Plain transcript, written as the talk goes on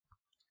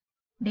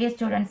Dear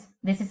students,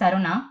 this is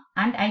Aruna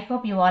and I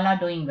hope you all are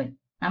doing well.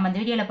 நம்ம இந்த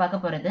வீடியோல பார்க்க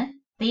போறது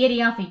theory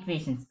of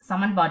equations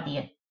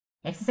சமன்பாட்டியல்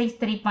exercise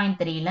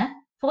 3.3ல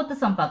fourth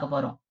sum பார்க்க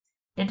போறோம்.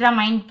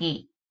 Determine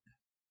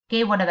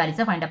k ஓட values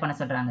find out பண்ண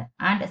சொல்றாங்க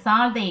and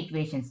solve the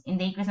equations.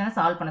 இந்த equation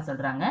solve பண்ண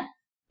சொல்றாங்க.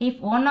 If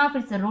one of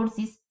its roots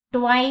is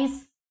twice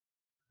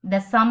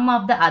the sum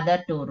of the other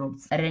two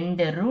roots.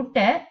 ரெண்டு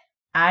root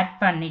add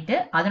பண்ணிட்டு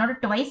அதனோட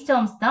twice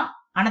terms தான்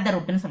another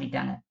root ன்னு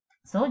சொல்லிட்டாங்க.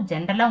 So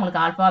generally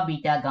உங்களுக்கு alpha,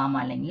 beta, gamma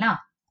இல்லைங்களா?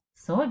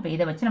 So இப்போ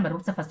இதை வச்சு நம்ம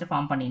roots first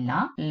form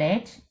பண்ணிடலாம்.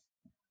 Let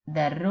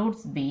the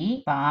roots be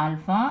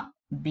alpha,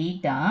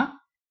 beta.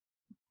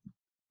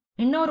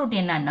 இன்னொரு root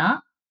என்னன்னா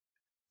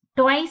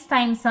twice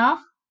times of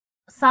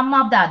sum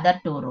of the other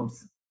two roots.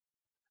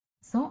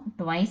 So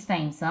twice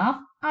times of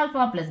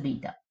alpha plus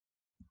beta.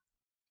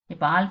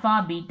 இப்போ alpha,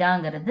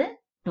 betaங்கிறது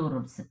two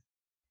roots.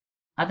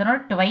 அதனோட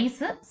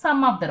twice sum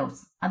of the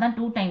roots. அதான்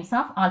 2 times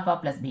of alpha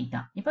plus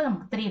beta. இப்போ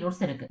நமக்கு 3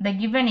 roots இருக்கு. The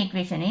given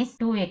equation is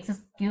 2x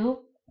cube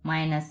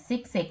minus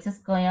 6x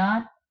square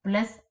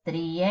plus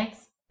 3x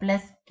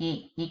plus k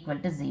equal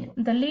to 0.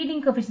 The leading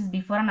coefficients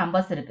before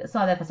numbers இருக்கு. So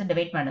அதை first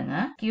divide பண்ணுங்க.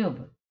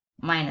 Cube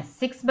minus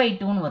 6 by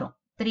 2 னு வரும்.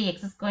 3x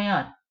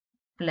square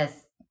plus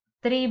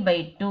 3 by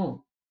 2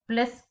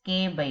 plus k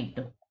by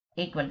 2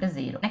 equal to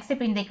 0. Next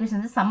இப்போ இந்த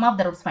equation sum of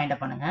the roots find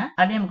out பண்ணுங்க.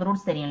 already நமக்கு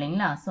roots தெரியும்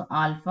இல்லைங்களா? So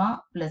alpha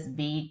plus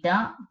beta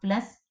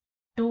plus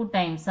 2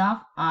 times of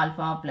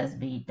alpha plus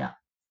beta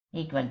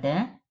equal to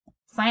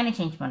sign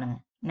change பண்ணுங்க.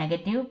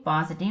 Negative,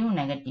 positive,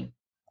 negative.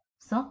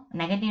 So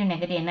negative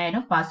negative என்ன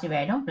ஆயிடும்? Positive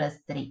ஆயிடும் plus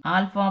 3.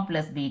 Alpha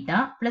plus beta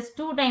plus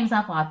 2 times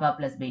of alpha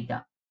plus beta.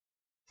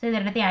 So இதை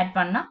ரெண்டத்தையும் add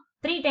பண்ணா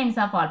 3 times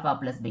of alpha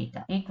plus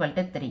beta equal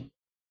to 3.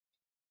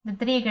 இந்த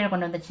 3 கீழே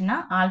கொண்டு வந்துச்சுன்னா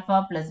alpha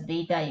plus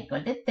beta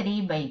equal to 3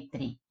 by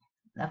 3.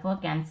 Therefore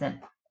cancel.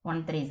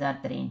 1 3s are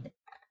 3.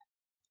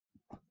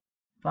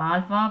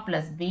 Alpha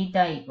plus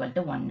beta equal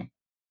to 1.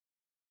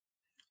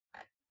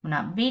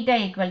 Now beta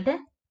equal to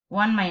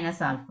 1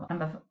 minus alpha.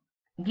 நம்ம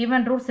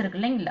given roots இருக்கு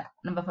இல்லைங்களா?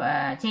 நம்ம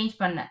change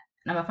பண்ண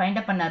நம்ம find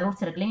up பண்ண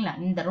roots இருக்கு இல்லைங்களா?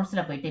 இந்த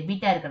rootsல போயிட்டு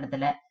beta இருக்கிற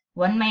இடத்துல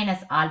 1 minus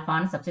alpha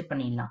ன்னு substitute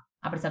பண்ணிடலாம்.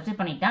 அப்படி substitute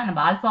பண்ணிட்டா நம்ம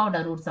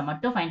alphaவோட roots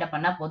மட்டும் find up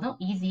பண்ணா போதும்.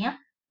 ஈஸியா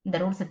இந்த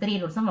roots 3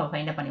 roots நம்ம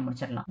find up பண்ணி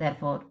முடிச்சிடலாம்.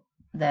 Therefore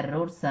the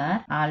roots are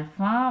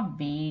alpha,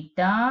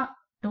 beta,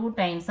 2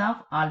 times of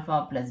alpha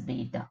plus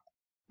beta.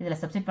 இதுல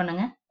substitute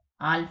பண்ணுங்க.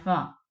 Alpha,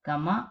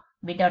 comma,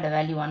 beta ஓட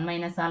value 1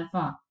 minus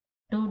alpha,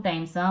 2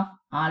 times of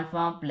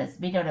alpha plus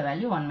beta ஓட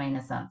value 1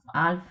 minus alpha.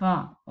 Alpha,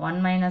 1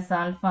 minus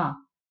alpha,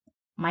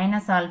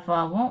 minus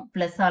alphaவும்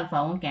plus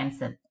alphaவும்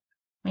cancel.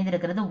 மீதி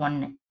இருக்கிறது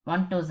 1.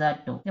 1 2s are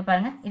 2. இங்க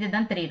பாருங்க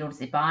இதுதான் 3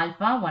 roots. இப்போ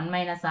alpha, 1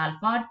 minus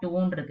alpha,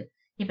 2 இருக்கு.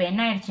 இப்போ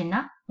என்ன ஆயிடுச்சுன்னா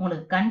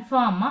உங்களுக்கு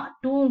கன்ஃபார்மா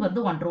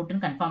 2ங்கிறது 1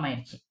 ரூட்னு கன்ஃபார்ம்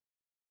ஆயிடுச்சு.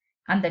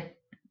 அந்த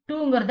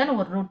 2ங்கிறது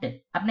ஒரு ரூட்.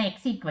 அப்படின்னா x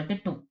equal to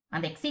 2.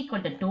 அந்த x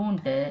equal to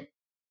 2ன்ட்டு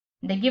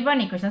இந்த given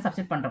equation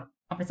சப்ஸ்டிட் பண்றோம்.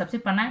 அப்படி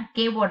சப்ஸ்டிட் பண்ணா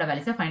k ஓட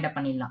வேல்யூஸை ஃபைண்ட் அவுட்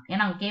பண்ணிடலாம்.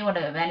 ஏன்னா அவங்க k ஓட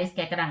வேல்யூஸ்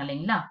கேக்குறாங்க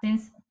இல்லைங்களா?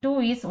 since 2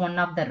 is one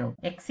of the root,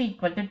 x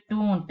equal to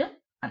 2ன்ட்டு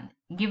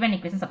given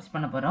equation substitute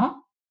பண்ண போறோம்.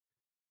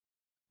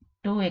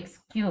 2x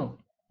cube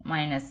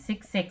minus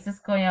 6x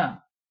square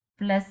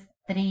plus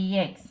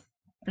 3x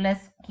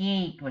plus k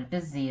equal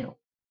to 0.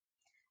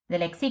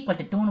 இதில் x equal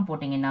to 2னு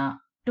போட்டீங்கன்னா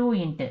 2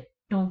 into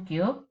 2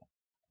 cube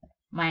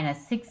minus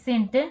 6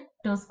 into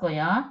 2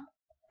 square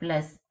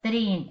plus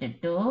 3 into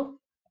 2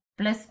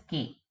 plus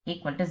k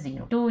equal to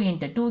 0. 2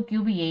 into 2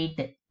 cube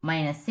 8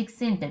 minus 6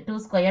 into 2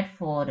 square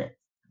 4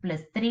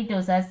 plus 3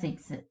 2s are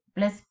 6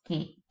 plus k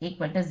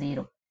equal to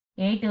 0.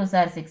 8 2s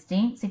are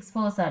 16, 6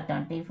 4s are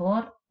 24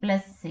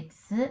 plus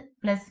 6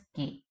 plus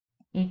k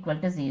equal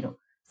to 0.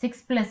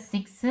 6 plus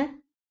 6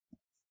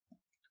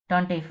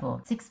 24.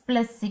 6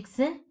 plus 6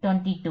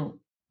 22.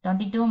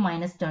 22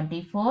 minus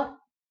 24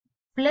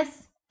 plus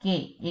k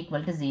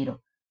equal to 0.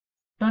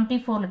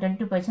 24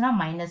 22 போயிடுச்சுன்னா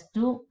minus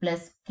 2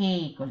 plus k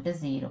equal to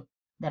 0.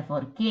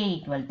 Therefore k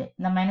equal to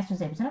இந்த minus 2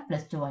 சேர்த்துச்சுன்னா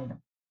plus 2 ஆயிடும்.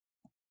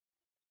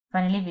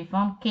 Finally we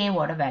found k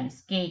ஓட values.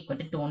 k equal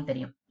to 2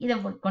 தெரியும். இதை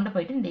கொண்டு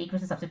போயிட்டு இந்த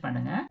equation substitute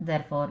பண்ணுங்க.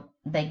 Therefore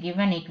the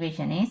given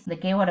equation is the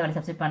k ஓட value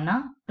substitute பண்ணா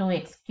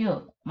 2x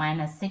cube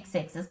minus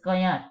 6x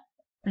square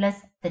plus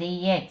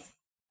 3x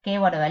k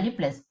ஓட value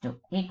plus 2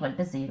 equal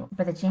to 0.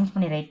 இப்போ இதை change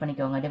பண்ணி write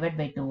பண்ணிக்கோங்க. divide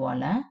by 2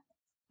 ஆல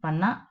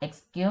பண்ணா x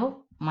cube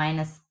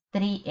minus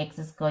 3x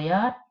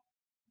square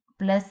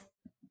plus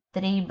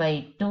 3 by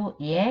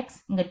 2x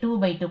இங்க 2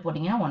 by 2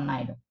 போட்டீங்கன்னா 1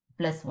 ஆயிடும்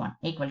plus 1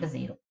 equal to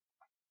 0.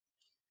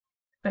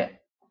 இப்போ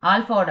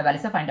ஆல்ஃபாவோட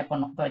வேல்யூஸை ஃபைண்ட் அப்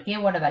பண்ணோம். இப்போ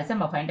கேவோட வேல்யூஸை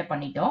நம்ம ஃபைண்ட் அப்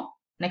பண்ணிட்டோம்.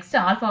 நெக்ஸ்ட்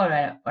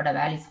ஆல்ஃபாவோட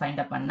வேல்யூஸ் ஃபைண்ட்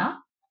அப் பண்ணா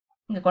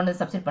இங்க கொண்டு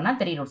சப்ஸ்டிட் பண்ணா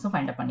 3 ரூட்ஸும்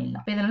ஃபைண்ட் அப்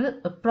பண்ணிடலாம். இப்போ இதுல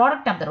வந்து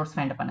product of the roots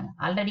find அப் பண்ணுங்க.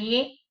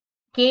 ஆல்ரெடியே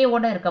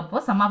கேவோட இருக்கப்போ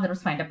some of the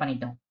roots find அப்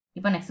பண்ணிட்டோம்.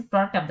 இப்போ next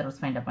product of the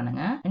roots find அப்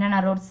பண்ணுங்க.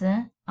 என்னென்ன roots?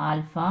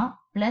 Alpha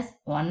plus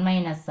 1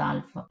 minus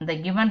alpha. இந்த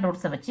கிவன்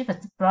ரூட்ஸை வச்சு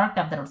first product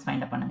of the roots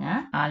find அப் பண்ணுங்க.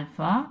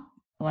 Alpha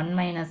 1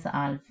 minus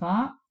alpha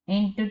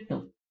into 2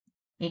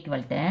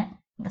 equal to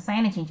இந்த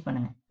சைனை சேஞ்ச்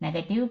பண்ணுங்க.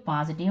 நெகட்டிவ்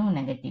பாசிட்டிவ்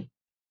நெகட்டிவ்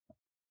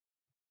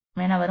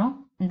என்ன வரும்?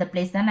 இந்த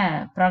பிளேஸ் தானே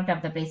product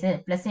of the place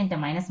plus into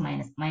minus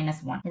minus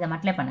minus 1 இதை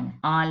மல்டிப்ளை பண்ணுங்க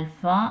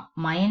alpha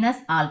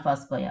minus alpha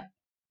square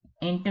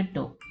into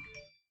 2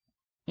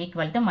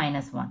 equal to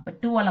minus 1 இப்போ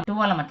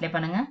 2 மல்டிப்ளை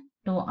பண்ணுங்க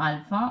 2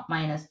 alpha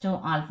minus 2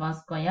 alpha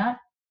square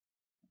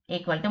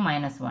equal to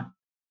minus 1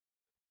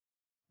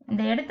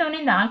 இந்த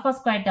எடுத்தவொடனே இந்த ஆல்ஃபா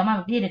ஸ்கொயர் டேர்ம்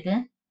எப்படி இருக்கு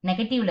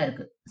நெகட்டிவ்ல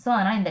இருக்கு ஸோ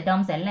அதனால இந்த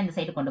டேர்ம்ஸ் எல்லாம் இந்த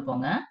சைடு கொண்டு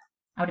போங்க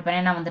அப்படி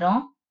பண்ண என்ன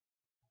வந்துடும்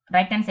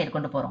ரைட் ஹேண்ட் சைடு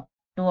கொண்டு போறோம்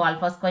 2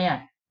 ஆல்ஃபா ஸ்கொயர்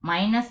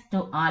மைனஸ்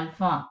 2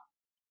 ஆல்ஃபா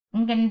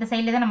இங்க இந்த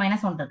சைடுல தான்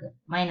மைனஸ் 1 இருக்கு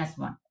மைனஸ்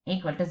 1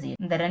 ஈக்குவல் டு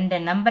 0 இந்த ரெண்டு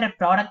நம்பரை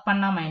ப்ராடக்ட்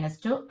பண்ணா மைனஸ்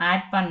 2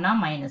 ஆட் பண்ணா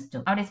மைனஸ்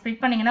 2 அப்படி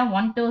ஸ்பிளிட் பண்ணீங்கன்னா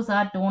 1 2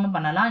 சார் 2னு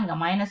பண்ணலாம் இங்க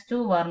மைனஸ் 2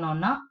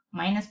 வரணும்னா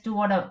மைனஸ் 2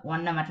 ஓட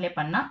 1 மல்டிப்ளை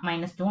பண்ணா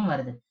மைனஸ் 2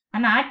 வருது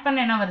ஆனா ஆட்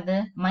பண்ண என்ன வருது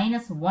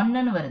மைனஸ்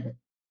 1ன்னு வருது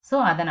ஸோ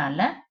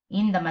அதனால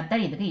இந்த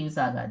மெத்தட் இதுக்கு யூஸ்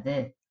ஆகாது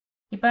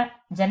இப்ப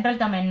ஜெனரல்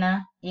டேர்ம் என்ன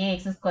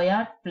ax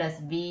square plus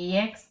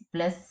bx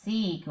plus c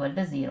equal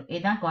to 0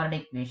 இதுதான்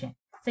குவாட்ரேட்டிக் ஈக்குவேஷன்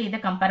ஸோ இதை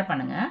கம்பேர்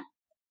பண்ணுங்க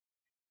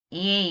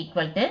a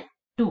equal to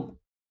 2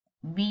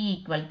 b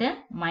equal to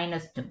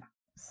minus 2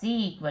 c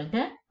equal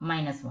to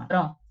minus 1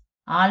 அப்புறம்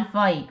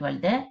alpha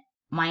equal to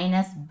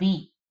minus b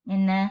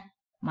என்ன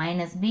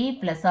minus b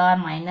plus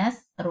R minus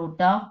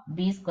root of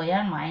b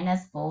square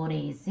minus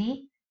 4ac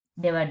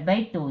divide by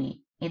 2e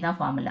இதுதான்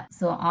formula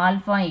so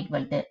alpha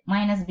equal to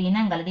minus பின்னா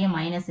எங்களுடைய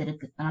minus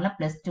இருக்கு அதனால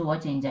plus 2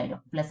 change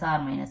ஆயிடும் plus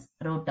R minus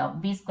root of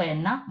B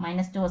ஸ்கொயர்னா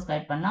minus 2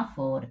 square பண்ணா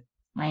 4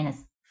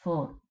 minus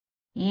 4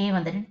 ஏ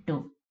வந்துட்டு 2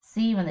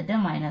 C வந்துட்டு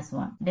minus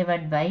 1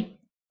 divide by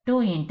 2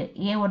 into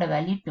ஏவோட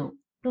value 2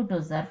 2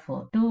 2 R 4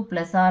 2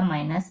 plus R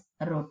minus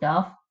root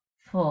of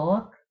 4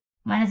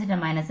 minus இட்ட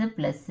minus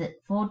plus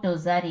 4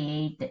 2 R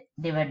 8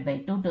 divide by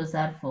 2 2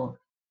 R 4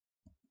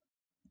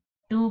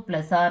 2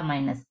 plus or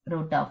minus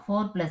root of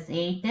 4 plus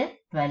 8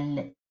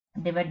 12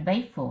 divide by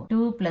 4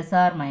 2 plus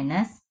or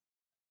minus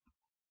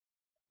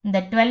இந்த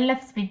 12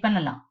 split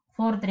பண்ணலாம்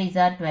 4 3s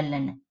are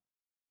 12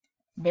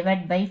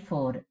 divide by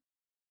 4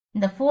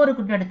 இந்த 4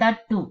 கிட்ட எடுத்தா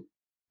 2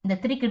 இந்த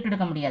 3 கிட்ட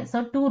எடுக்க முடியாது so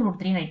 2 root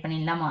 3 ரைட்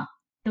பண்ணிடலாமா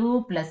 2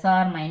 plus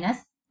or minus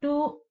 2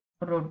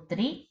 root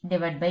 3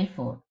 divide by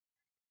 4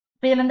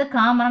 இப்போ இதுல இருந்து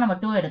காமனா நம்ம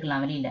 2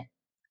 எடுக்கலாம் வெளியில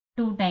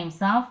 2 times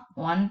of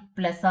 1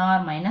 plus or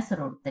minus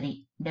root 3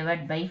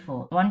 divided by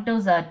 4. 1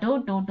 2s are 2,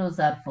 2 2s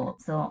are 4.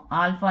 So,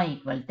 alpha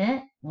equal to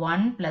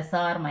 1 plus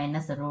or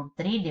minus root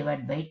 3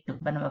 divided by 2.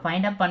 இப்போ நம்ம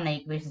find up பண்ண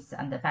equations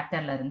அந்த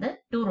factorல இருந்து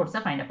 2 roots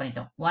find up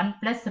பண்ணிட்டோம். 1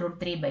 plus root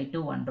 3 by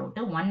 2 1 root,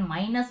 1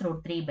 minus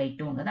root 3 by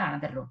 2 ங்கிறது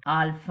another root.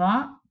 Alpha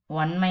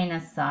 1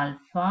 minus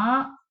alpha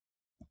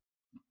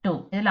 2.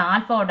 இதுல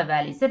alpha ஓட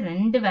values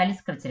ரெண்டு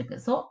values கிடைச்சிருக்கு.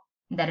 So,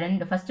 இந்த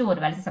ரெண்டு first ஒரு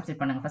values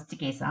substitute பண்ணுங்க first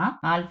case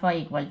alpha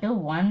equal to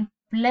 1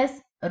 plus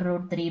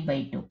root 3 by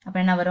 2 அப்ப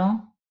என்ன வரும்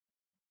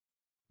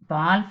இப்போ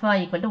alpha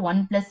equal to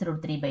 1 plus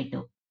root 3 by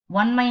 2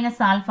 1 minus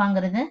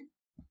alphaங்கிறது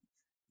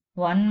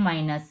 1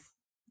 minus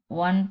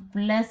 1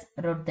 plus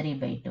root 3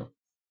 by 2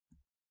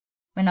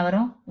 என்ன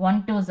வரும்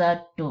 1 2s are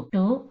 2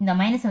 2 இந்த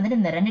மைனஸ் வந்துட்டு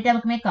இந்த ரெண்டு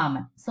டேர்முக்குமே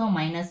common so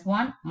minus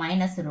 1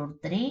 minus root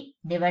 3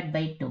 divide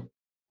by 2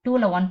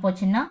 2ல 1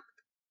 போச்சுன்னா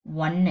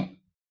 1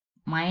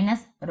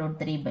 minus root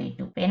 3 by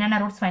 2 இப்போ என்னென்ன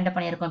ரூட்ஸ் ஃபைண்ட் அப்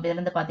பண்ணியிருக்கோம் இப்போ இதுல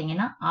இருந்து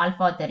பாத்தீங்கன்னா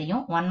ஆல்பா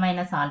தெரியும் 1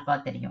 மைனஸ் ஆல்பா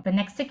தெரியும் இப்போ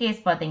நெக்ஸ்ட் கேஸ்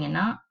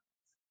பாத்தீங்கன்னா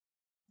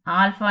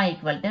alpha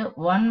equal to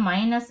 1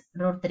 minus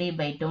root 3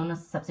 by 2னு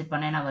substitute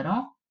பண்ண என்ன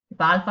வரும்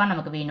இப்போ ஆல்பா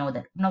நமக்கு we know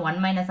that இன்னும்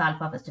 1 மைனஸ்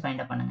ஆல்பா ஃபர்ஸ்ட்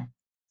ஃபைண்ட் அப் பண்ணுங்க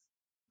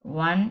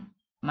 1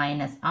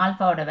 minus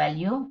ஆல்பாவோட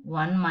value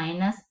 1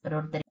 minus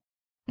root 3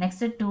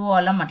 next 2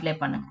 ஆல மல்டிப்ளை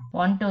பண்ணுங்க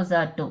 1 2s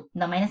are 2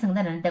 இந்த மைனஸ்ங்க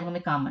தான் ரெண்டு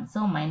டேர்முமே common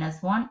so minus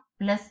 1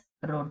 plus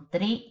root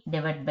 3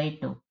 divide by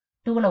 2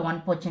 2ல 1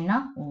 போச்சுன்னா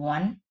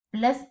 1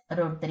 plus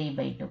root 3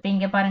 by 2 இப்போ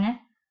இங்க பாருங்க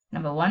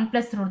நம்ம 1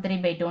 plus root 3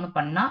 by 2 னு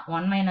பண்ணா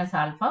 1 minus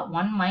alpha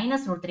 1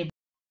 minus root 3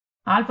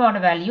 alpha ஓட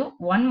வேல்யூ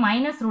 1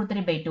 minus root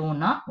 3 by 2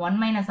 னா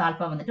 1 minus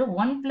alpha வந்துட்டு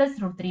 1 plus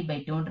root 3 by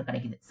 2 ன்னு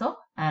கிடைக்குது சோ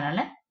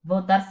அதனால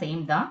both are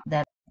same தான்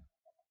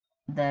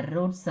the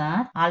roots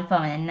are alpha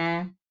என்ன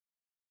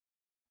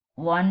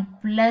 1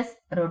 plus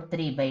root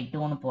 3 by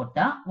 2 னு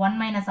போட்டா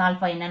 1 minus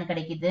alpha என்னன்னு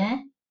கிடைக்குது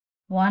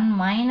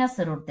 1 minus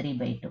root 3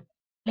 by 2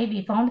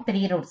 we found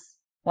 3 roots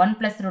 1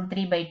 plus root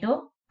 3 by 2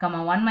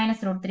 1 minus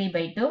root 3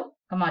 by 2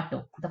 2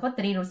 therefore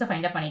 3 roots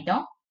find up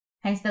பண்ணிட்டோம்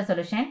hence the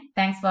solution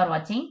thanks for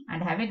watching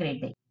and have a great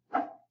day